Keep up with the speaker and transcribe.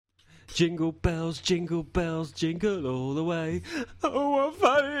Jingle bells, jingle all the way. Oh, what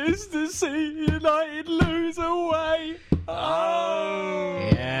fun it is to see United lose away. Oh,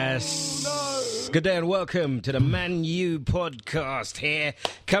 yes. No. Good day and welcome to the Man U podcast here,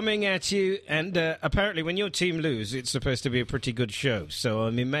 coming at you. And apparently when your team lose, it's supposed to be a pretty good show. So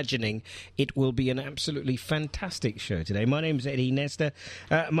I'm imagining it will be an absolutely fantastic show today. My name's Nestor.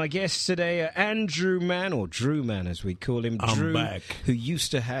 My guests today are Andrew Mann, or Drew Mann as we call him. Drew, back. who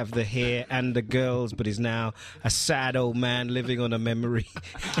used to have the hair and the girls, but is now a sad old man living on a memory.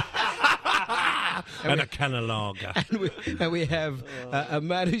 And a can of lager. And we have a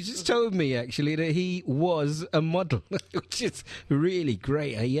man who just told me, actually, that he was a model, which is really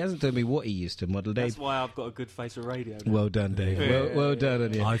great. He hasn't told me what he used to model, Dave. That's why I've got a good face for radio now. Well done, Dave. Well done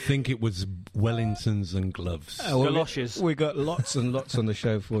on you. I think it was Wellingtons and gloves. Galoshes. We got lots and lots on the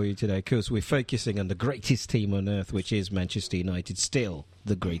show for you today, because we're focusing on the greatest team on earth, which is Manchester United, still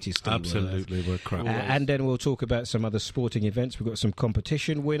the greatest team Absolutely, on earth. we're crap. And then we'll talk about some other sporting events. We've got some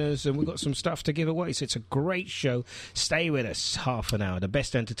competition winners, and we've got some stuff to give away. So it's a great show. Stay with us, half an hour. The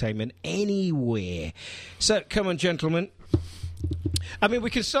best entertainment anywhere. So, come on, gentlemen. I mean, we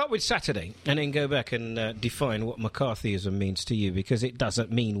can start with Saturday and then go back and define what McCarthyism means to you, because it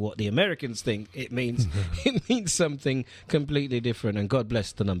doesn't mean what the Americans think it means. It means something completely different, and God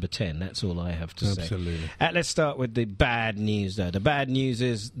bless the number 10. That's all I have to say. Absolutely. Let's start with the bad news, though. The bad news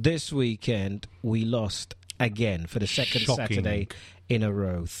is this weekend we lost again for the second Shocking. Saturday in a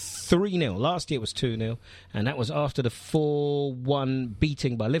row. 3-0. Last year it was 2-0, and that was after the 4-1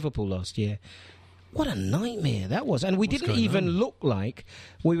 beating by Liverpool last year. What a nightmare that was. And we didn't even look like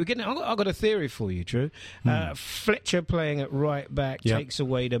we were getting... I've got a theory for you, Drew. Fletcher playing at right back takes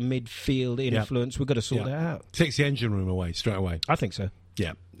away the midfield influence. We've got to sort that out. Takes the engine room away, straight away. I think so.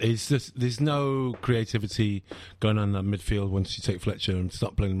 Yeah. It's just, there's no creativity going on in that midfield once you take Fletcher and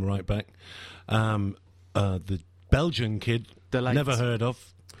start playing him right back. The Belgian kid, never heard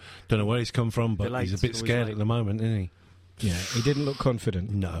of. Don't know where he's come from, but he's a bit scared at the moment, isn't he? Yeah, he didn't look confident.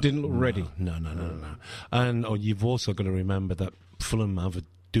 No. Didn't look ready. No. And you've also got to remember that Fulham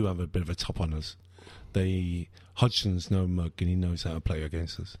do have a bit of a top on us. Hodgson's no mug, and he knows how to play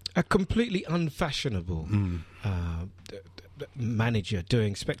against us. A completely unfashionable manager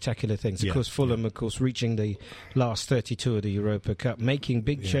doing spectacular things. Of course, Fulham, reaching the last 32 of the Europa Cup, making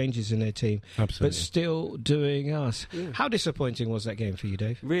big changes in their team, but still doing us. Yeah. How disappointing was that game for you,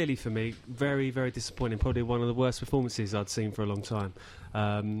 Dave? Really, for me, very, very disappointing. Probably one of the worst performances I'd seen for a long time.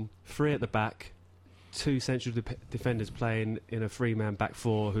 3 at the back, 2 central defenders playing in a 3-man back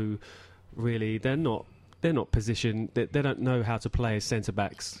 4 who really, they're not positioned. They don't know how to play as centre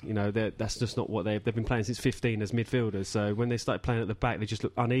backs. You know, that's just not what they've been playing since 15 as midfielders. So when they started playing at the back, they just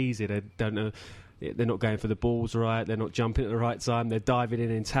look uneasy. They don't know. They're not going for the balls right. They're not jumping at the right time. They're diving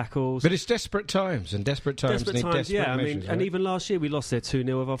in tackles. But it's desperate times, and desperate times need desperate measures. I mean, and even last year we lost there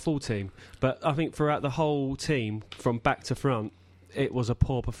 2-0 with our full team. But I think throughout the whole team, from back to front, it was a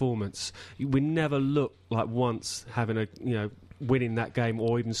poor performance. We never looked like once having winning that game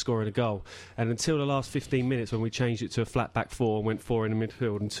or even scoring a goal. And until the last 15 minutes, when we changed it to a flat back 4 and went 4 in the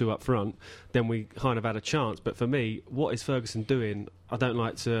midfield and 2 up front, then we kind of had a chance. But for me, what is Ferguson doing? I don't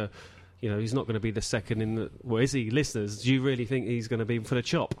like to... he's not going to be the second in the... Well, is he? Listeners, do you really think he's going to be for the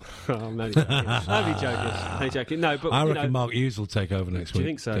chop? I'm only joking. I'm joking. No, but I reckon Mark Hughes will take over next week. Do you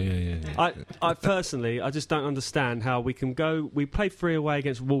think so? Yeah. I personally, I just don't understand how we can go... We played 3 away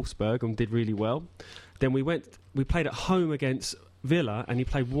against Wolfsburg and did really well. Then we played at home against Villa and he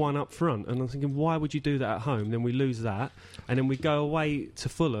played 1 up front. And I'm thinking, why would you do that at home? Then we lose that. And then we go away to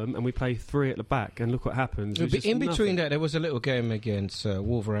Fulham and we play 3 at the back. And look what happens. In between that, there was a little game against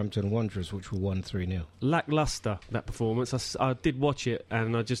Wolverhampton Wanderers, which were won 3-0. Lacklustre, that performance. I did watch it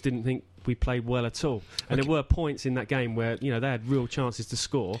and I just didn't think we played well at all. And there were points in that game where, they had real chances to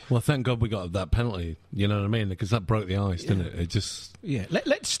score. Well, thank God we got that penalty, you know what I mean? Because that broke the ice, didn't it? It just... Yeah,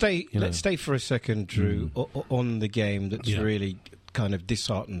 let's stay for a second, Drew, on the game that's really kind of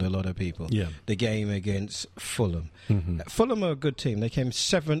disheartened a lot of people. Yeah. The game against Fulham. Mm-hmm. Fulham are a good team. They came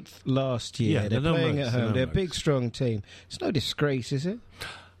 7th last year. They're playing at home. They're a big, strong team. It's no disgrace, is it?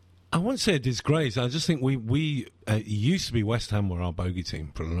 I wouldn't say a disgrace. I just think we used to be West Ham were our bogey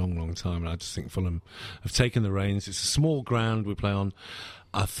team for a long, long time, and I just think Fulham have taken the reins. It's a small ground we play on.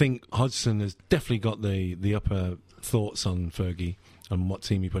 I think Hodgson has definitely got the upper thoughts on Fergie and what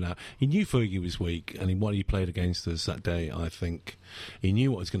team he put out. He knew Fergie was weak, and in what he played against us that day, I think he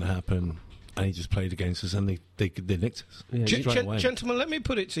knew what was going to happen. And he just played against us, and they nicked us. Yeah, gentlemen, let me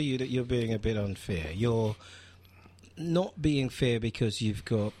put it to you that you're being a bit unfair. You're not being fair because you've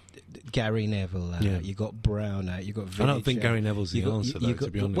got Gary Neville out, you got Brown out, you got Vidic. I don't think out. Gary Neville's the answer, though, to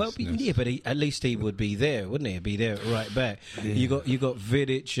be honest. Well, yeah, but at least he would be there, wouldn't he? He'd be there right back. Yeah. You got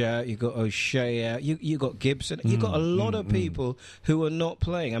Vidic out, you got O'Shea out, you got Gibson. You got a lot of people who are not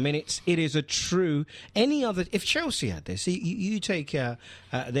playing. I mean, it is a true. Any other, if Chelsea had this, you take out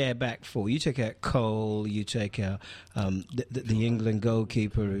their back four, you take out Cole, you take out the England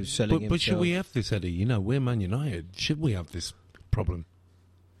goalkeeper who's selling himself. But should we have this, Eddie? You know, we're Man United. Should we have this problem?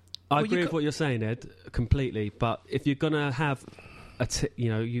 I agree with what you're saying, Ed, completely. But if you're going to have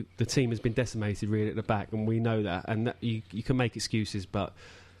the team has been decimated really at the back, and we know that, and that you can make excuses, but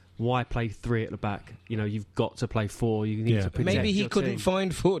why play 3 at the back? You know, you've got to play 4. You need to protect Maybe he couldn't team.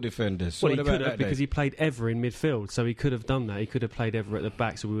 Find 4 defenders. Well, he could have, because he played Ever in midfield, so he could have done that. He could have played Ever at the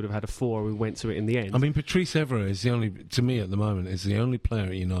back, so we would have had a 4. We went to it in the end. I mean, Patrice Evra is the only, to me at the moment, is the only player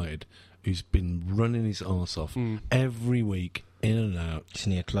at United who's been running his arse off every week, in and out.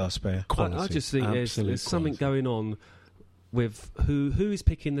 Isn't he a class player? I just think there's something going on with who is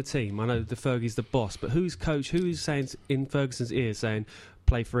picking the team. I know the Fergie's the boss, but who's coach? Who's saying in Ferguson's ear saying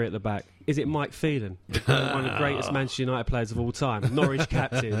play 3 at the back? Is it Mike Phelan, one of the greatest Manchester United players of all time? Norwich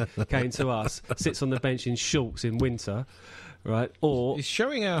captain came to us, sits on the bench in shorts in winter, right? Or he's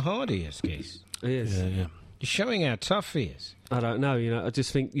showing how hard he is, Keith. He is. Yeah. He's showing how tough he is. I don't know. I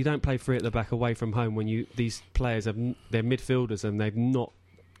just think you don't play 3 at the back away from home when these players they're midfielders and they've not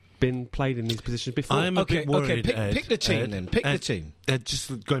been played in these positions before. I'm a bit worried. Pick the team then. Pick the team.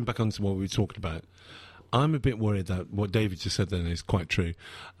 Just going back onto what we were talking about, I'm a bit worried that what David just said then is quite true.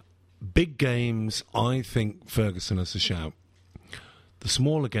 Big games, I think Ferguson has a shout. The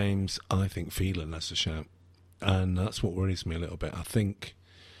smaller games, I think Phelan has a shout, and that's what worries me a little bit. I think.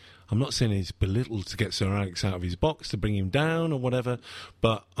 I'm not saying he's belittled to get Sir Alex out of his box to bring him down or whatever,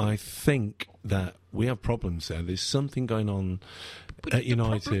 but I think that we have problems there. There's something going on at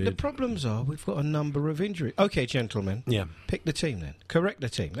United. The problems are we've got a number of injuries. Okay, gentlemen. Yeah. Pick the team then. Correct the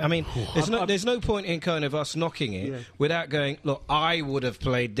team. I mean, there's no point in kind of us knocking it without going, look, I would have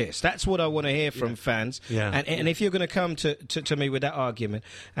played this. That's what I want to hear from fans. Yeah. And if you're going to come to me with that argument,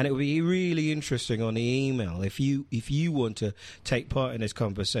 and it would be really interesting on the email, if you want to take part in this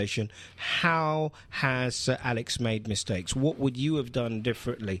conversation, how has Sir Alex made mistakes? What would you have done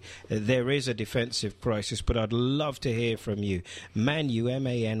differently? There is a defensive crisis, but I'd love to hear from you. Manu,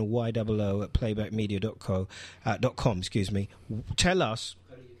 MANYOO at playbackmedia.com, excuse me. Tell us,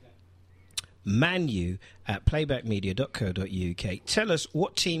 Manu at playbackmedia.co.uk. Tell us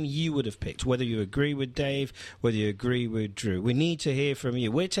what team you would have picked, whether you agree with Dave, whether you agree with Drew. We need to hear from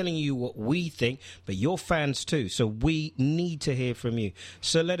you. We're telling you what we think, but you're fans too, so we need to hear from you.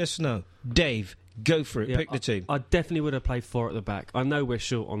 So let us know. Dave, go for it. Yeah, pick the team. I definitely would have played 4 at the back. I know we're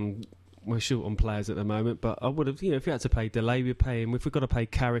short on players at the moment, but I would have, if we had to play Delay, we'd pay him. If we've got to play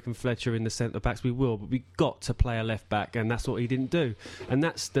Carrick and Fletcher in the centre backs, we will, but we've got to play a left back, and that's what he didn't do. And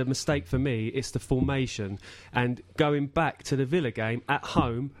that's the mistake for me. It's the formation. And going back to the Villa game at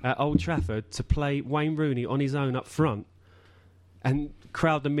home at Old Trafford to play Wayne Rooney on his own up front and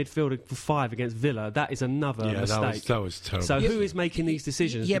crowd the midfielder for 5 against Villa, that is another mistake. That was terrible. So who is making these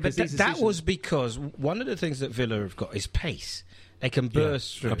decisions? Yeah, but that was because one of the things that Villa have got is pace. They can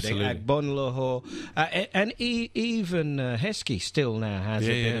burst through. Absolutely. They had Bonlahor. And even Heskey still now has a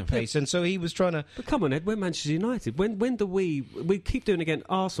bit of pace. And so he was trying to... But come on, Ed, we're Manchester United. When do we keep doing it against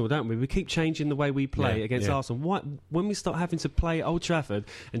Arsenal, don't we? We keep changing the way we play against Arsenal. Why, when we start having to play at Old Trafford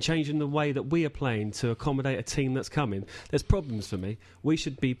and changing the way that we are playing to accommodate a team that's coming, there's problems for me. We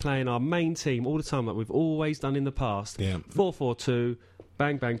should be playing our main team all the time like we've always done in the past. 4-4-2,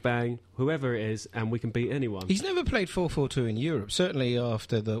 bang, bang, bang, whoever it is, and we can beat anyone. He's never played 4-4-2 in Europe. Certainly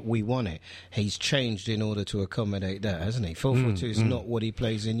after we won it, he's changed in order to accommodate that, hasn't he? 4-4-2 is not what he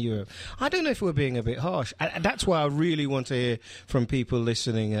plays in Europe. I don't know if we're being a bit harsh. And that's why I really want to hear from people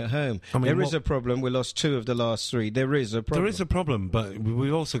listening at home. I mean, there is a problem. We lost 2 of the last 3. There is a problem. There is a problem, but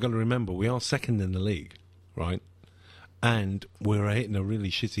we've also got to remember we are second in the league, right? And we're hitting a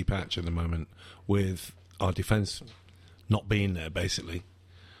really shitty patch at the moment with our defence not being there, basically.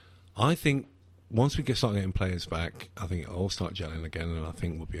 I think once we start getting players back, I think it'll all start gelling again, and I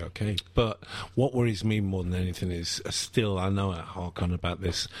think we'll be okay. But what worries me more than anything is still, I know I hark on about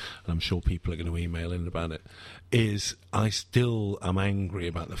this, and I'm sure people are going to email in about it, is I still am angry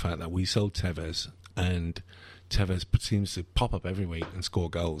about the fact that we sold Tevez, and Tevez seems to pop up every week and score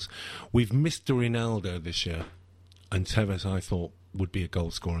goals. We've missed Ronaldo this year, and Tevez, I thought, would be a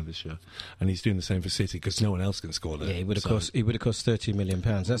goal scorer this year, and he's doing the same for City because no one else can score there. Yeah, he would have cost £30 million.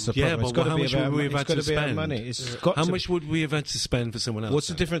 That's the problem. Yeah, but how much would we have had to spend? Money. How much would we have had to spend for someone else? What's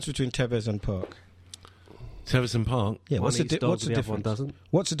the difference between Tevez and Park? Teveson Park. Yeah, One what's the eats dog, what's the the other one difference? doesn't.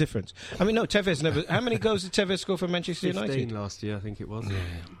 What's the difference? I mean, no, Tevez never. How many goals did Tevez score for Manchester 15 United? last year, I think it was. Yeah.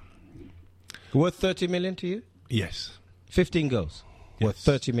 Worth 30 million to you? Yes. 15 goals. Yes. Worth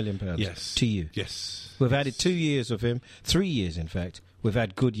 30 million pounds. Yes. To you. Yes. We've Yes. added 2 years of him, 3 years in fact. We've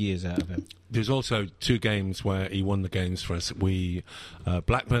had good years out of him. There's also 2 games where he won the games for us.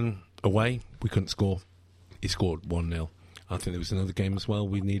 Blackburn away, we couldn't score. He scored 1-0. I think there was another game as well.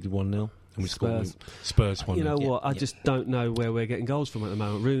 We needed 1-0. And we Spurs. scored Spurs 1-0. You know what? I Yeah. just don't know where we're getting goals from at the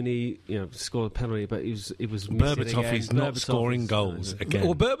moment. Rooney, scored a penalty, but he was missing Berbatov again. is not Berbatov scoring is- goals again.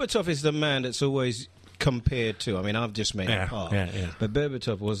 Well, Berbatov is the man that's always compared to. I mean, I've just made Yeah, it up. yeah. But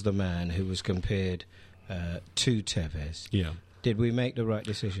Berbatov was the man who was compared to Tevez. Yeah. Did we make the right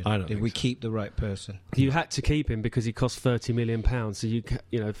decision? I don't Did think we so. keep the right person? You had to keep him because he cost £30 million.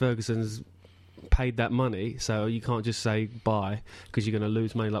 So Ferguson's paid that money, so you can't just say buy because you're going to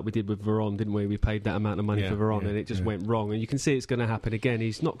lose money like we did with Veron, didn't we? We paid that amount of money Yeah, for Veron, yeah, and it just yeah. went wrong. And you can see it's going to happen again.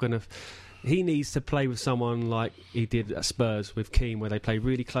 He's not going to. He needs to play with someone like he did at Spurs with Keane, where they play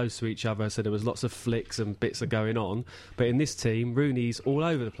really close to each other, so there was lots of flicks and bits are going on. But in this team, Rooney's all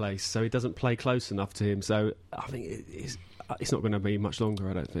over the place, so he doesn't play close enough to him. So I think it's not going to be much longer,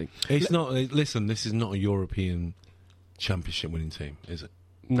 I don't think. It's not. Listen, this is not a European Championship winning team, is it?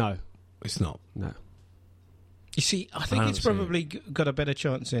 No. It's not. No. You see, I think I it's don't see probably got a better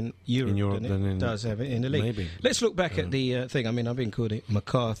chance in Europe, than it in- does have it in the league. Maybe. Let's look back at the thing. I mean, I've been called it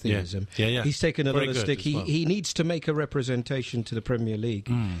McCarthyism. Yeah. He's taken a Very lot of good stick. as well. He needs to make a representation to the Premier League.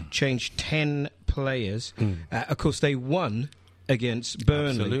 Change 10 players. Of course, they won against Burnley.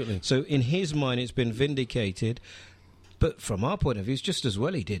 Absolutely. So in his mind, it's been vindicated. But from our point of view, it's just as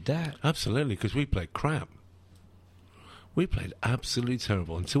well he did that. Absolutely, because we played crap. We played absolutely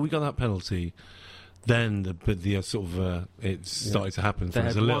terrible until we got that penalty. Then the sort of it started to happen for They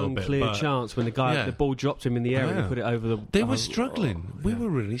us had a little one bit. clear but chance when the ball dropped him in the air and Yeah. he put it over the. They were struggling. We yeah. were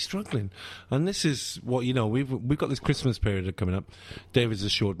really struggling, and this is what we've got this Christmas period coming up. David's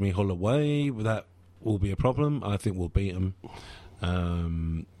assured me Hull away that will be a problem. I think we'll beat them.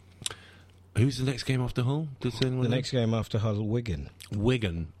 Who's the next game after Hull? Does anyone The know? next game after Hull, Wigan.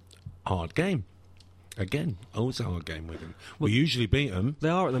 Wigan, hard game. Again, always a hard game, Wigan. We usually beat them. They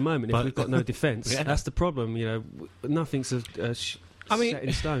are at the moment. If But- we've got no defence, Yeah. that's the problem. Nothing's set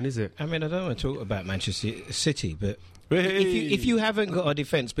in stone, is it? I mean, I don't want to talk about Manchester City, but Hey! if you haven't got a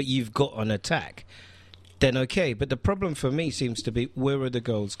defence but you've got an attack, then okay. But the problem for me seems to be, where are the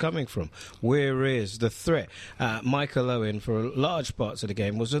goals coming from? Where is the threat? Michael Owen, for large parts of the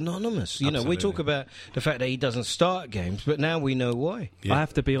game, was anonymous. We Absolutely. talk about the fact that he doesn't start games, but now we know why. Yeah. I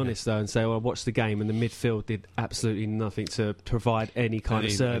have to be honest though and say, I watched the game and the midfield did absolutely nothing to provide any kind of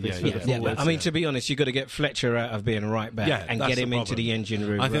Any- service yeah, for yeah, the yeah. forwards. But, I mean, to be honest, you've got to get Fletcher out of being right back Yeah, and that's get the him into problem. the engine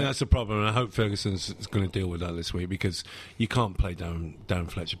room. I think right? that's the problem, and I hope Ferguson's going to deal with that this week, because you can't play down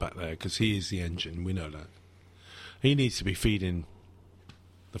Fletcher back there, because he is the engine. We know that. He needs to be feeding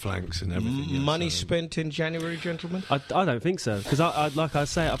the flanks and everything. yeah, Money so- spent in January, gentlemen? I don't think so because like I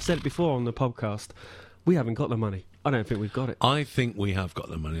say, I've said it before on the podcast. We haven't got the money. I don't think we've got it. I think we have got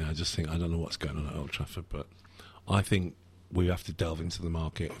the money. I just think I don't know what's going on at Old Trafford, but I think we have to delve into the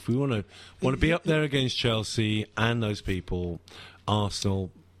market if we want to be up there against Chelsea and those people,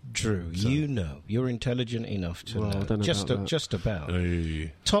 Arsenal. Drew, So- you're intelligent enough to Well, I know. don't know Just about that. just about.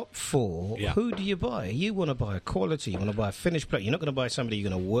 Hey. Top 4, Yeah. who do you buy? You want to buy a quality, you want to buy a finished player. You're not going to buy somebody you're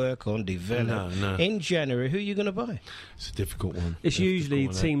going to work on, develop. No. In January, who are you going to buy? It's a difficult one. It's usually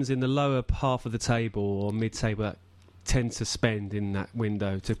difficult one, teams in the lower half of the table or mid-table that tend to spend in that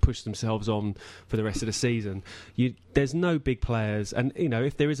window to push themselves on for the rest of the season. There's no big players, and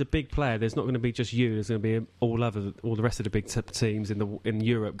if there is a big player, there's not going to be just you. There's going to be all the rest of the big teams in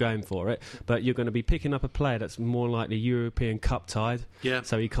Europe going for it. But you're going to be picking up a player that's more likely European Cup tied, Yeah.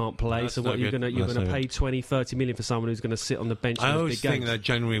 so he can't play. That's So no what you're good. going That's to no pay good. 20-30 million for someone who's going to sit on the bench. I in those always big think games. that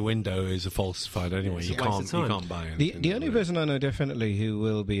January window is a falsified anyway. It's You a waste of time. can't buy The anything. only person I know definitely who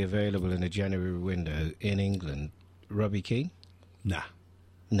will be available in the January window in England, Robbie Keane, Nah.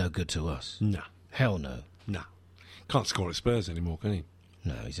 no good to us. Nah. Hell no. Nah. Can't score at Spurs anymore, can he?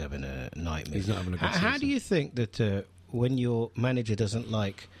 No, he's having a nightmare. He's not having a good How do season. you think that when your manager doesn't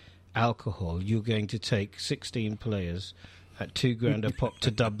like alcohol, you're going to take 16 players at £2,000 a pop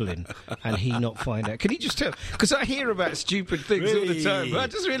to Dublin and he not find out? Can you just tell? Because I hear about stupid things all the time. But I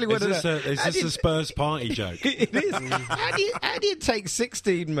just really want to know. Is How this do you- a Spurs party joke? It is. How do you take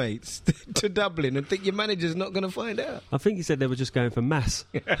 16 mates to Dublin and think your manager's not going to find out? I think he said they were just going for mass.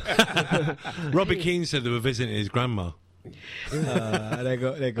 Robbie Keane said they were visiting his grandma.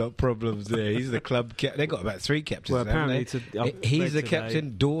 They got problems there. He's the club captain. They got about 3 captains. Well, apparently, he's the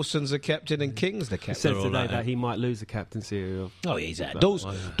captain. Dawson's the captain, and King's the captain. It said today that he might lose the captaincy. He's out.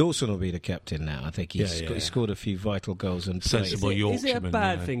 Dawson will be the captain now. I think he scored a few vital goals and sensible played. Is it a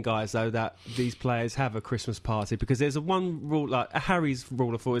bad thing, guys, though, that these players have a Christmas party? Because there's one rule, like Harry's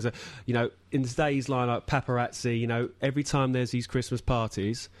rule of thought is in today's line, like paparazzi, every time there's these Christmas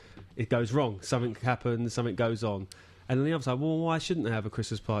parties, it goes wrong. Something happens, something goes on. And on the other side, well, why shouldn't they have a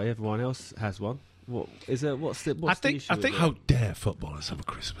Christmas party? Everyone else has one. What is it? What's the issue? I think how dare footballers have a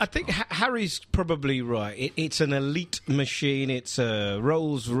Christmas? I think Harry's probably right. It's an elite machine. It's a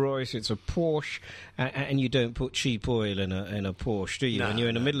Rolls Royce. It's a Porsche, and you don't put cheap oil in a Porsche, do you? When you're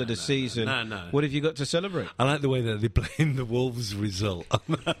in the middle of the season, what have you got to celebrate? I like the way that they blamed the Wolves' result.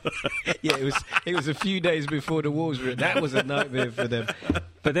 Yeah, it was a few days before the Wolves. That was a nightmare for them.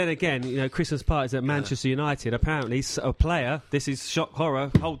 But then again, Christmas parties at Manchester United. Apparently, a player. This is shock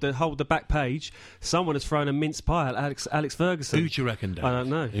horror. Hold the back page. Someone has thrown a mince pie at Alex Ferguson. Who do you reckon, Dave? I don't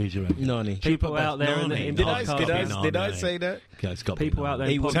know. Who do you reckon? Nani. People out there in Did I say that? Yeah, it's got people out there.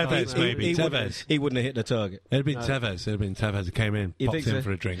 Tevez, maybe. Tevez. He wouldn't have hit the target. It'd been Tevez. It'd been Tevez who came in, popped in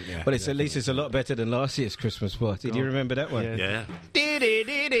for a drink. Yeah, but at least it's a lot better than last year's Christmas party. Do you remember that one? Yeah.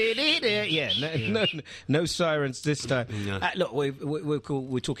 Yeah. No sirens this time. No. Look,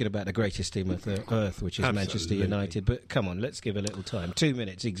 we're talking about the greatest team of the earth, which is Manchester United. But come on, let's give a little time. 2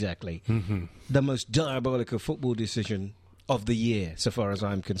 minutes exactly. Mm-hmm. The most diabolical football decision of the year, so far as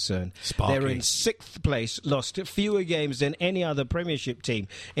I'm concerned. Sparky. They're in 6th place, lost fewer games than any other Premiership team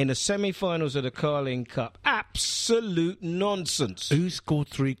in the semi-finals of the Carling Cup. Absolute nonsense. Who scored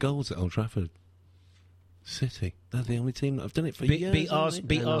 3 goals at Old Trafford? City. They're the only team that have done it for years.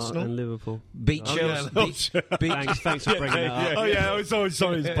 Beat Arsenal and Liverpool. Beat Chelsea. Thanks for bringing that up.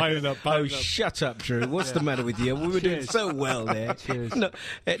 Sorry, it's piling up. Shut up, Drew. What's the matter with you? We were doing so well there. Cheers. No,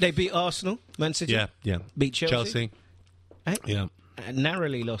 they beat Arsenal, Man City. Yeah. Beat Chelsea. Yeah.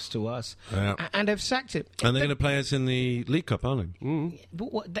 Narrowly lost to us. Yeah. And they've sacked him. And they're going to play us in the League Cup, aren't they?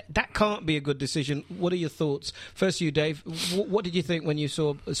 But that can't be a good decision. What are your thoughts? First, you, Dave. What did you think when you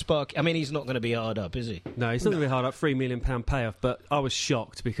saw Spark? I mean, he's not going to be hard up, is he? No, he's not going to be hard up. £3 million payoff. But I was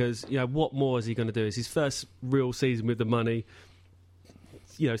shocked because what more is he going to do? It's his first real season with the money.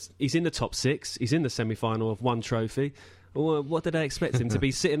 He's in the top 6. He's in the semi-final of one trophy. Well, what did they expect him to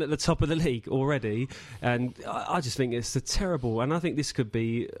be sitting at the top of the league already? And I just think it's terrible. And I think this could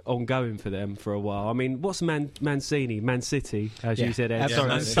be ongoing for them for a while. I mean, what's Man City, as you said, Ed? Sorry,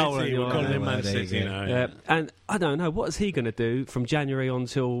 Man City. We're calling him Man City now. And I don't know, what is he going to do from January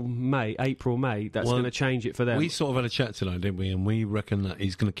until April, May, that's going to change it for them? We sort of had a chat tonight, didn't we? And we reckon that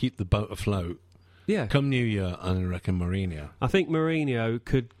he's going to keep the boat afloat. Yeah. Come New Year, I reckon Mourinho. I think Mourinho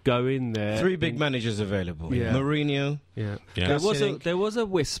could go in there. 3 big managers available. Yeah. Mourinho. Yeah. Yeah. There was a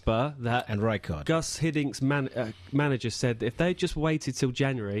whisper that and Rijkaard. Gus Hiddink's manager said that if they just waited till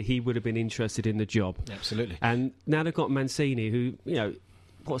January, he would have been interested in the job. Absolutely. And now they've got Mancini, who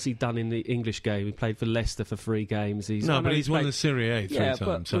what's he done in the English game? He played for Leicester for 3 games. He's won the Serie A 3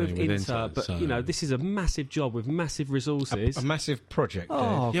 times. With Inter. But this is a massive job with massive resources. A massive project.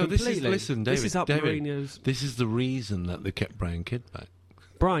 Oh, completely. David, this is up David, Mourinho's. This is the reason that they kept Brian Kidd back.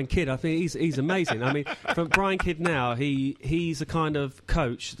 Brian Kidd, I think he's amazing. I mean, from Brian Kidd now, he's a kind of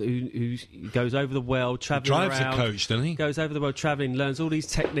coach who goes over the world, travelling around. Drives a coach, doesn't he? Goes over the world travelling, learns all these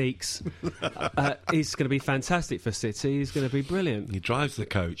techniques. He's going to be fantastic for City. He's going to be brilliant. He drives the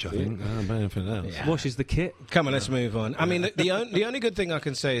coach, I think. Anything else. Yeah. Washes the kit. Come on, let's move on. I mean, the only good thing I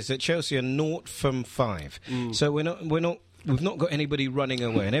can say is that Chelsea are 0 from 5. So we've not got anybody running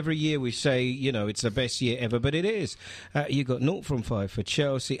away. And every year we say, it's the best year ever, but it is. You got 0 from 5 for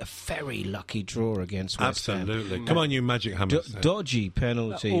Chelsea. A very lucky draw against West Ham. Absolutely. Come on, you magic hammers. Dodgy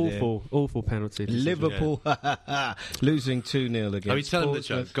penalty. Awful penalty. Liverpool losing 2-0 against. Are you telling the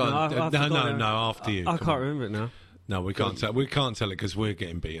joke? Go on. No, after you. I can't remember it now. No, we can't tell. We can't tell it because we're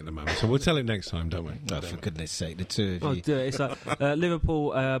getting beat at the moment. So we'll tell it next time, don't we? Oh, for goodness' sake, the two of you. Oh, do it. It's like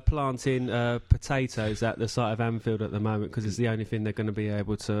Liverpool planting potatoes at the site of Anfield at the moment because it's the only thing they're going to be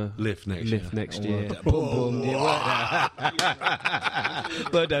able to lift next year. Boom, boom.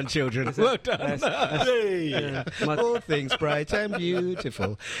 Well done, children. Well done. All things bright and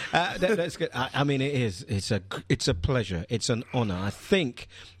beautiful. That's good. I mean, it is. It's a pleasure. It's an honour. I think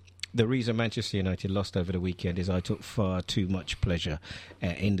the reason Manchester United lost over the weekend is I took far too much pleasure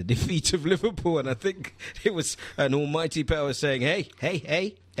in the defeat of Liverpool, and I think it was an almighty power saying,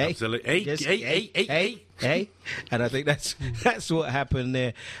 hey, Absolutely. Hey. And I think that's what happened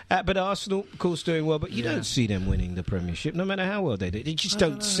there. But Arsenal, of course, doing well, but you don't see them winning the Premiership, no matter how well they do. You just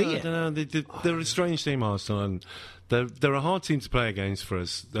don't see it. I don't know. They're a strange team, Arsenal, and they're a hard team to play against for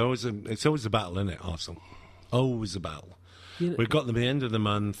us. It's always a battle, isn't it, Arsenal? Always a battle. We've got them at the end of the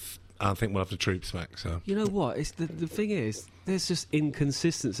month. I think we'll have the troops back. So you know what? It's the thing is, there's just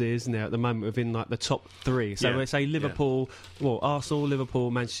inconsistency, isn't there, at the moment within like the top three. So let's say Liverpool, Arsenal, Liverpool,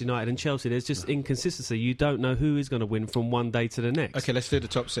 Manchester United, and Chelsea. There's just inconsistency. You don't know who is going to win from one day to the next. Okay, let's do the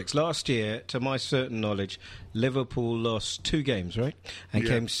top six. Last year, to my certain knowledge, Liverpool lost 2 games, right, and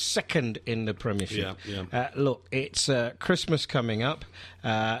came second in the Premiership. Look, it's Christmas coming up.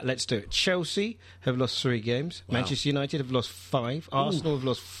 Let's do it. Chelsea have lost 3 games. Wow. Manchester United have lost 5. Arsenal have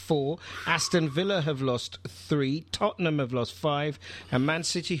lost 4. Aston Villa have lost 3. Tottenham have lost 5. And Man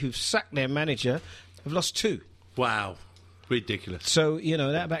City, who've sacked their manager, have lost 2. Wow. Ridiculous. So,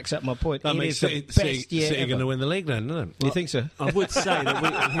 that backs up my point. It is the best year City ever. going to win the league then, isn't it? You think so? I would say that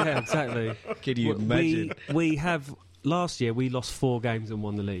yeah, exactly. Can you imagine? We have... Last year, we lost 4 games and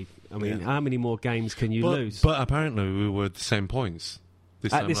won the league. I mean, how many more games can you lose? But apparently we were the same points.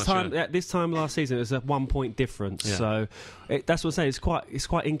 At this time last season, it was a 1 point difference. Yeah. So that's what I'm saying. It's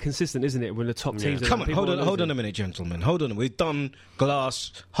quite inconsistent, isn't it? When the top teams. Come on, hold on a minute, gentlemen. Hold on. We've done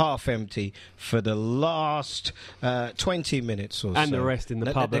glass half empty for the last 20 minutes or so, and the rest in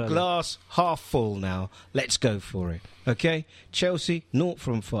the pub. The glass half full now. Let's go for it. Okay, Chelsea 0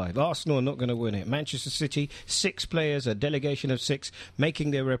 from 5. Arsenal are not going to win it. Manchester City 6 players, a delegation of 6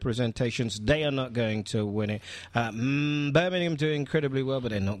 making their representations. They are not going to win it. Birmingham doing incredibly well, but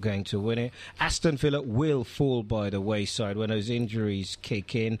they're not going to win it. Aston Villa will fall by the wayside when those injuries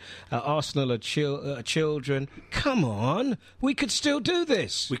kick in. Arsenal are children. Come on, we could still do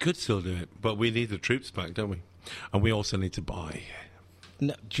this. We could still do it, but we need the troops back, don't we? And we also need to buy.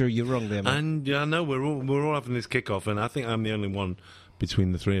 No, Drew, you're wrong there, man. And I know we're all having this kick-off, and I think I'm the only one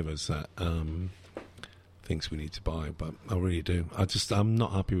between the 3 of us that thinks we need to buy, but I really do. I'm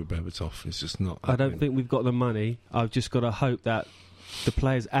not happy with Berbatov. It's just not happening. I don't think we've got the money. I've just got to hope that the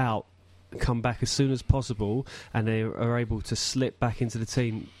players out come back as soon as possible and they are able to slip back into the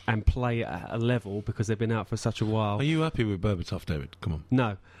team and play at a level because they've been out for such a while. Are you happy with Berbatov, David? Come on.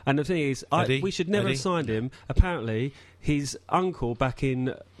 No. And the thing is, we should never have signed him. Apparently, his uncle back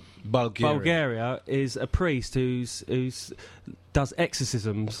in Bulgaria is a priest who's does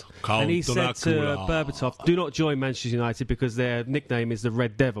exorcisms. Count and he said Dracula. to Berbatov, do not join Manchester United because their nickname is the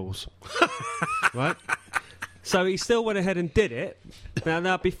Red Devils. Right? So he still went ahead and did it.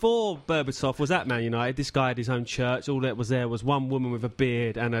 Now, before Berbatov was at Man United, this guy had his own church. All that was there was one woman with a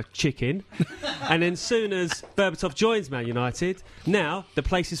beard and a chicken. And then soon as Berbatov joins Man United, now the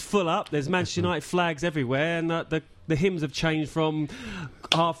place is full up. There's Manchester United flags everywhere, and the hymns have changed from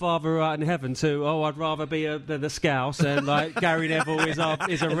Our Father who art in heaven to I'd rather be the Scouse, and like Gary Neville is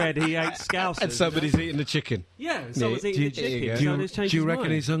a red, he hates Scousers. And somebody's eating the chicken. Yeah, someone's eating the chicken. Do you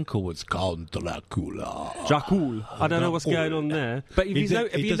reckon his uncle was Count Dracula? Dracul. I don't know what's going on there. But have you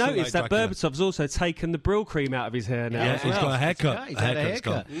noticed that Dracula. Berbatov's also taken the Brylcreem out of his hair now? Yeah, as he's well. got a haircut. He's had a Haircut's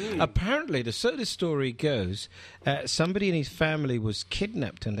haircut. gone. Apparently, so the story goes, somebody in his family was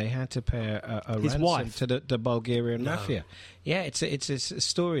kidnapped and they had to pay a His ransom wife. to the Bulgarian mafia. Yeah, it's a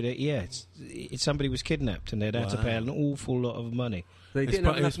story that it's somebody was kidnapped and they'd had to pay an awful lot of money. They didn't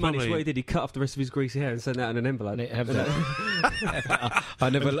have enough money, so what he did, he cut off the rest of his greasy hair and sent that in an envelope. Have that. I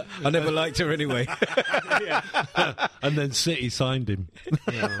never liked her anyway. And then City signed him.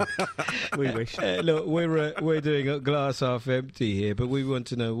 We wish. Look, we're doing a glass half empty here, but we want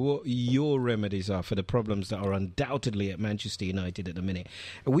to know what your remedies are for the problems that are undoubtedly at Manchester United at the minute.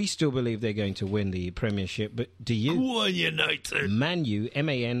 We still believe they're going to win the Premiership, but do you? Go on, United. Manu,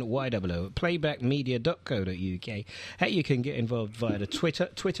 MANYOO, playbackmedia.co.uk. Hey, you can get involved via the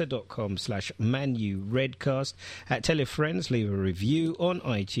twitter.com/ManuRedcast. Tell your friends, leave a review on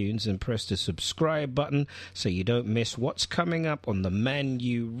iTunes and press the subscribe button so you don't miss what's coming up on the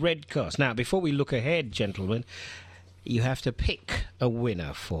Manu Redcast. Now, before we look ahead, gentlemen, you have to pick a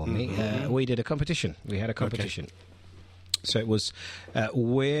winner for me. We did a competition. We had a competition. Okay. So it was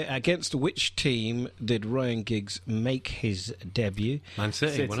against which team did Ryan Giggs make his debut? Man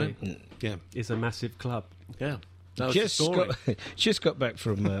City, wasn't it? Yeah. It's a massive club. Yeah. Just got back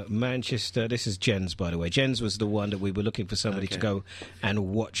from Manchester. This is Jens, by the way. Jens was the one that we were looking for somebody to go and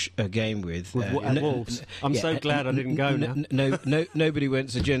watch a game with. Wolves. I'm so glad I didn't go now. Nobody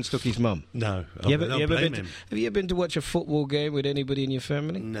went, so Jens took his mum. No. Have you ever been to watch a football game with anybody in your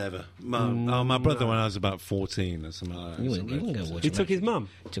family? Never. My brother when I was about 14 or something like that. You wouldn't go watch He took his mum?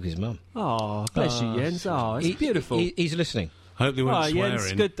 He took his mum. Oh, bless you, Jens. Oh, it's beautiful. He's listening. Hope they weren't Oh, swearing.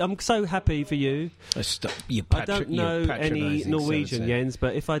 Jens, good. I'm so happy for you. I don't know any Norwegian, Jens,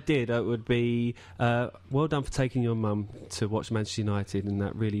 but if I did, it would be well done for taking your mum to watch Manchester United in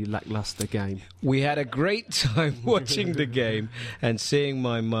that really lacklustre game. We had a great time watching the game and seeing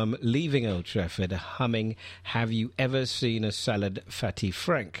my mum leaving Old Trafford humming "Have you ever seen a salad, Fatty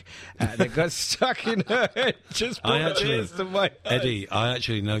Frank?" That got stuck in her head. Just to my head. Eddie, I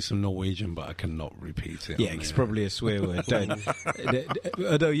actually know some Norwegian, but I cannot repeat it. Yeah, it's probably a swear word.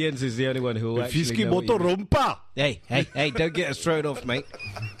 Although Jens is the only one who will actually know what you mean. Hey, don't get us thrown off, mate.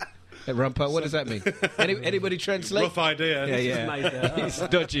 Rumpa, what does that mean? Anybody translate? Rough idea. Yeah. It's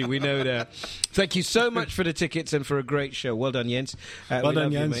dodgy, we know that. Thank you so much for the tickets and for a great show. Well done, Jens. Well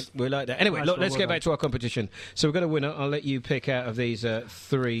done, Jens. Mate. We like that. Anyway, look, let's get back to our competition. So we've got a winner. I'll let you pick out of these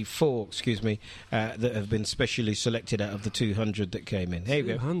four, that have been specially selected out of the 200 that came in. Here you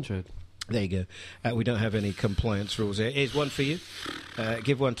go. 200. There you go. We don't have any compliance rules here. Here's one for you.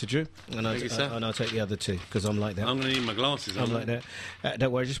 Give one to Drew, and I'll take the other two, because I'm like that. I'm going to need my glasses. I'm like that.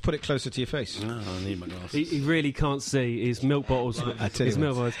 Don't worry, just put it closer to your face. No, I need my glasses. He really can't see his milk bottles. I tell you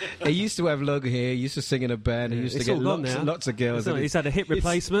milk what. He used to have logo here. He used to sing in a band. He used to get lots of girls. He's had a hip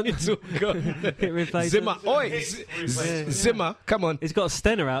replacement. It's all gone. Hip replacement. Zimmer, oi! Zimmer, come on. He's got a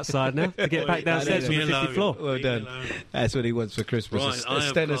Stenner outside now to get back downstairs from the 50th floor. Well done. That's what he wants for Christmas. A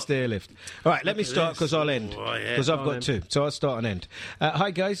Stenner stair lift. All right, let me start, because I'll end. Because I've got two. So I'll start and end. Hi,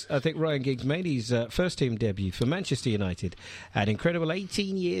 guys. I think Ryan Giggs made his first team debut for Manchester United an incredible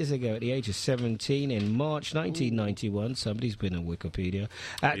 18 years ago at the age of 17 in March 1991. Somebody's been on Wikipedia.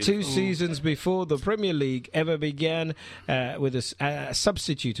 2 seasons before the Premier League ever began, with a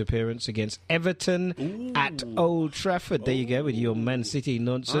substitute appearance against Everton at Old Trafford. There you go, with your Man City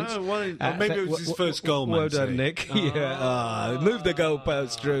nonsense. Maybe it was his first goal, Well done, Nick. Move the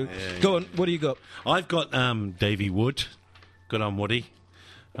goalpost, Drew. Go on, what do you got? I've got Davy Wood. Good on, Woody.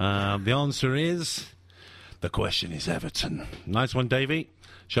 The answer is... The question is Everton. Nice one, Davey.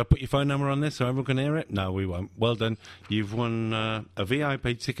 Shall I put your phone number on this so everyone can hear it? No, we won't. Well done. You've won a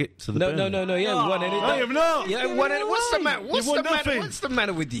VIP ticket to the Burnley. No. You haven't won anything. I have not. You haven't won anything. What's the matter? Nothing. What's the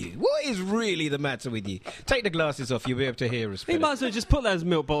matter with you? What is really the matter with you? Take the glasses off. You'll be able to hear us. He might as well just put those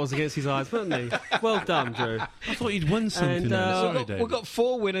milk bottles against his eyes, wouldn't he? Well done, Drew. I thought you'd won something. We've got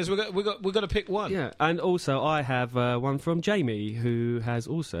 4 winners. We've got to pick one. Yeah, and also I have one from Jamie, who has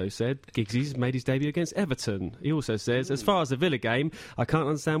also said Giggsy's made his debut against Everton. He also says, as far as the Villa game, I can't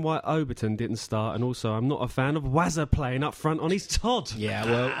understand why Overton didn't start, and also I'm not a fan of Wazza playing up front on his Todd. Yeah,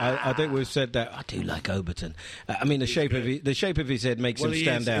 well, I think we've said that. I do like Overton. I mean, the shape of his head makes him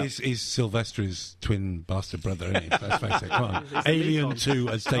stand out. He's Sylvester's twin bastard brother, isn't he? Let's face it. Come on. Alien 2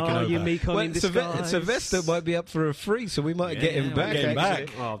 has taken over. You Meekon in disguise. Sylvester might be up for a free, so we might get him back.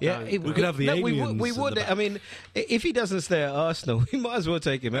 Oh, yeah, we could have the aliens. We would. I mean, if he doesn't stay at Arsenal, we might as well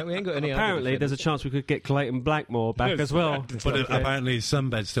take him out. We ain't got any. Apparently, there's a chance we could get Clayton Blackmore back as well. But apparently his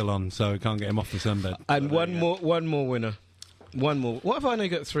sunbed's still on, so we can't get him off the sunbed. And one more winner. One more. What if I only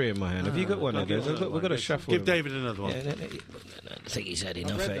got 3 in my hand? Have you got one of those? We've got to shuffle. Give David another one. Yeah, I think he's had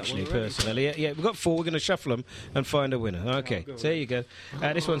enough, actually, personally. Yeah, we've got 4. We're going to shuffle them and find a winner. Okay, so there you go.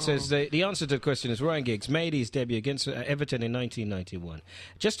 This one says the answer to the question is Ryan Giggs made his debut against Everton in 1991.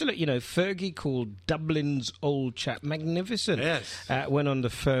 Just to let you know, Fergie called Dublin's old chap magnificent. Yes. Went on the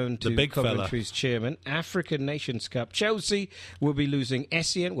phone to the big Coventry's fella. Chairman. African Nations Cup. Chelsea will be losing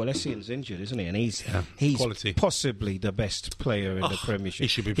Essien. Well, Essien's injured, isn't he? And he's quality. Possibly the best player in the Premiership. He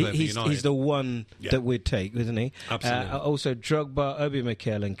should be playing for United. He's the one that we'd take, isn't he? Absolutely. Also, Drogba, Obi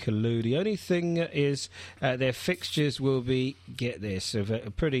Mikel and Kalou. The only thing is their fixtures will be, get this,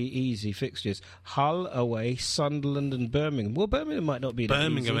 pretty easy fixtures. Hull away, Sunderland and Birmingham. Well, Birmingham might not be that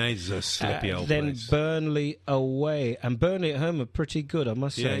Birmingham easy. is a slippy old Then place. Burnley away. And Burnley at home are pretty good, I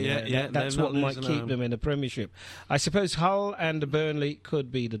must say. Yeah. That's what might keep them in the Premiership. I suppose Hull and Burnley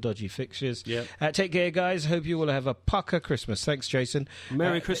could be the dodgy fixtures. Yep. Take care, guys. Hope you will have a pucker Christmas. Thanks, Jason.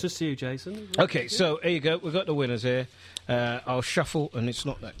 Merry Christmas to you, Jason. Okay, so here you go. We've got the winners here. I'll shuffle, and it's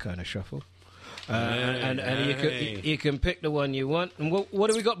not that kind of shuffle. And you can pick the one you want. And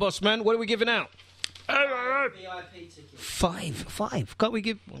what do we got, boss man? What are we giving out? VIP ticket. 5. Can't we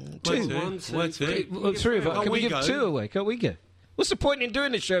give 2? 1, 2, 3. 3 of us. Can we give go? 2 away? Can't we go? What's the point in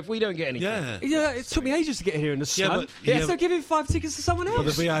doing this show if we don't get anything? Yeah, it took me ages to get here in the sun. So give him 5 tickets to someone else. Well,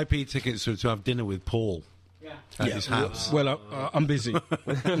 the VIP tickets are to have dinner with Paul. At his house. Well, I'm busy.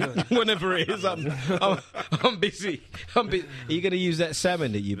 Whenever it is, I'm busy. Are you going to use that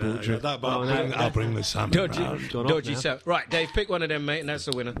salmon that you bought, Drew? I'll bring the salmon. Dodgy salmon. Right, Dave, pick one of them, mate, and that's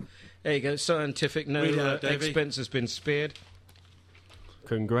the winner. There you go. Scientific. No expense has been spared.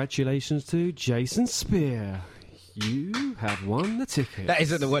 Congratulations to Jason Spear. You have won the ticket. That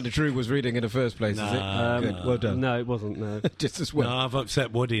isn't the one that Drew was reading in the first place, is it? Good. Well done. No, it wasn't. No. Just as well. No, I've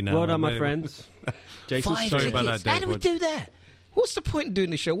upset Woody now. Well done, my friends. Jason, 5 sorry tickets. about that, Dave. How do we do that? What's the point in doing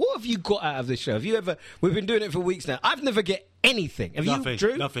this show? What have you got out of this show? Have you ever... We've been doing it for weeks now. I've never get anything. Have Nothing, you,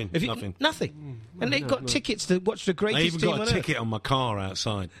 Drew? nothing, Have you, nothing. Nothing. And they've got tickets to watch the I greatest even team got on a earth. ticket on my car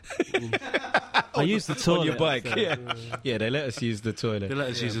outside. I used the toilet On your bike. so- Yeah, they let us use the toilet. They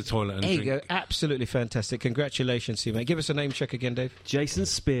let us use the toilet and There you drink. go. Absolutely fantastic. Congratulations to you, mate. Give us a name check again, Dave. Jason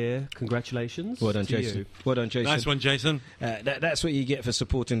Spear, congratulations. Well done, to Jason. you. Well done, Jason. Nice one, Jason. That's what you get for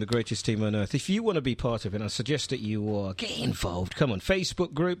supporting the greatest team on earth. If you want to be part of it, I suggest that you get involved. Come on,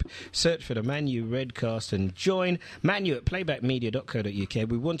 Facebook group, search for the Man U Redcast and join. Manu at playbackmedia.co.uk.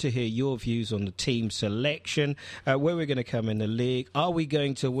 We want to hear your views on the team selection, where we're going to come in the league. Are we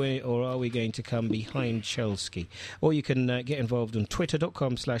going to win it, or are we going to come behind Chelsea? Or you can get involved on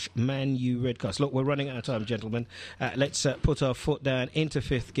twitter.com/ManURedcast. Look, we're running out of time, gentlemen. Let's put our foot down into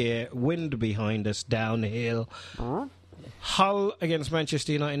fifth gear. Wind behind us, downhill. Hull against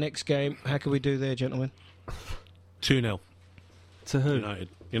Manchester United next game. How can we do there, gentlemen? 2-0. To who?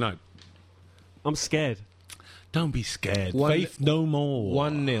 United. I'm scared. Don't be scared. One- Faith no more.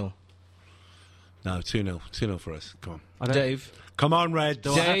 1-0. No, 2-0. 2-0 for us. Come on. I don't, Dave. Come on, Red.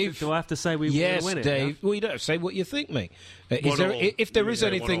 do I have to say we Yes, win it? Dave. Well, you don't have to say what you think, mate. Is 1-0. there, if there is Yeah,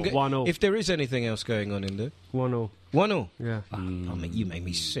 anything, 1-0. if there is anything else going on in there, 1-0. 1-0. Yeah. Oh, mate, you made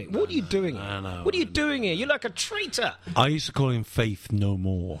me sick. What are you doing? I know. What are you doing here? You're like a traitor. I used to call him Faith no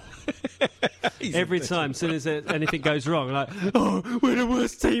more. Every time, as soon as anything goes wrong, like, oh, we're the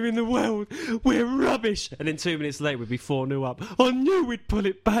worst team in the world. We're rubbish. And then 2 minutes later, we'd be 4-0 up. I knew we'd pull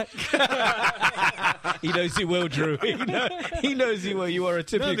it back. He knows you well, Drew. He knows you well. You are a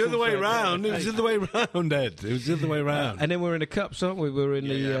typical. No, the other way fan. round. It was the other way round, Ed. It was the other way round. And then we're in the cups, aren't we? We're in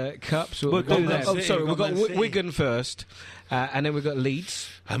the cups. We'll do that. Oh, sorry, we've got Man City. Wigan first, and then we've got Leeds.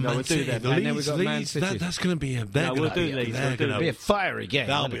 And No, Man we'll do City, that. the And then Leeds, we've got Man Leeds, City. that's going to be a... No, we'll do Leeds. We'll do It'll be a fiery game.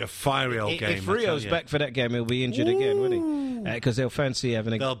 That'll won't be it? a fiery old game. If I tell Rio's you. back for that game, he'll be injured again, won't he? Because they'll fancy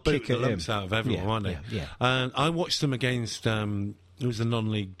having a They'll kick boot the at him. lumps out of everyone, Yeah, won't they? yeah. And I watched them against... it was a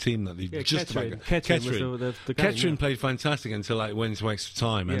non-league team that they just Kettering. about... Kettering was the game, Kettering yeah. played fantastic until it went to extra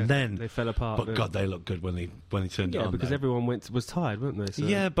time, Yeah, and then they fell apart. But God, they looked good when they turned it yeah, on. because though. everyone was tired, weren't they? So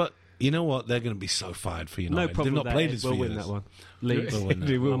Yeah, but you know what? They're going to be so fired for United. no problem. They've not with played that. us We'll for win years. that one. Leeds. We'll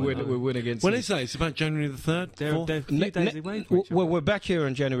win that. We'll win against When them. is that? It's about January the 3rd? They're Fourth? a few days away from each Well, other. we're back here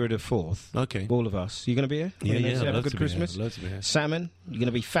on January the 4th. Okay. All of us. You going to be here? Yeah, You yeah. gonna I'd Have a love good to be here. Christmas? I'd love to be here. Salmon? You're going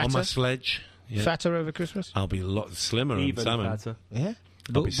to be fatter? On my sledge. Yeah. Fatter over Christmas? I'll be a lot slimmer and Even salmon. fatter. Yeah.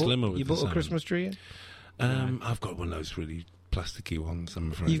 I'll be slimmer with You the bought a salmon. Christmas tree in? I've got one of those really plasticky ones,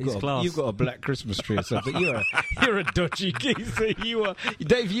 I'm afraid. He's class. You've got a black Christmas tree or something. You're a dodgy geezer. You are.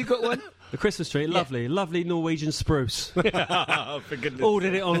 Dave, you got one? The Christmas tree, lovely Norwegian spruce. Oh, for goodness.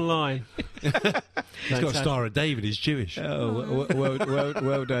 Ordered it online. He's got a Star of David. He's Jewish. Oh, well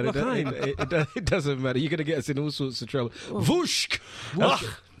done. What kind? It doesn't matter. You're going to get us in all sorts of trouble. Vushk!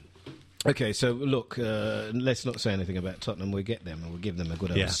 Okay, so look, let's not say anything about Tottenham. We'll get them and we'll give them a good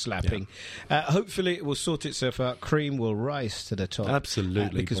old slapping. Hopefully it will sort itself out. Cream will rise to the top.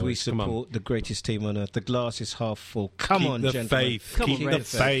 Absolutely, because we boys. Come on. support the greatest team on earth. The glass is half full. Come Keep on, the gentlemen. faith. Come Keep on, the Red.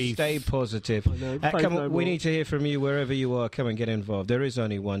 faith. Stay positive. know, Come faith on, no we more. need to hear from you wherever you are. Come and get involved. There is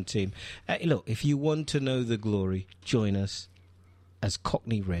only one team. Look, if you want to know the glory, join us as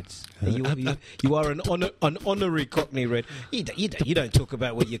Cockney Reds. You are an honorary Cockney Red. You don't talk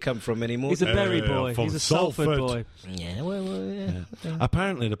about where you come from anymore. He's a Berry boy. from He's a Salford Salford. boy. Yeah, well, yeah.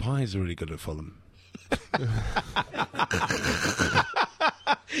 Apparently, the Pies are really good at Fulham.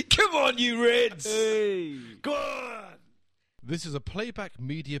 Come on, you Reds! Go on! This is a Playback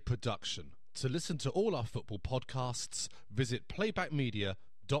Media production. To listen to all our football podcasts, visit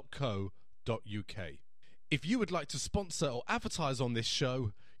playbackmedia.co.uk. If you would like to sponsor or advertise on this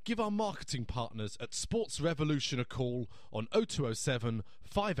show, give our marketing partners at Sports Revolution a call on 0207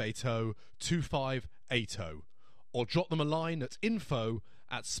 580 2580 or drop them a line at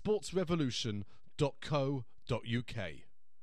info@sportsrevolution.co.uk.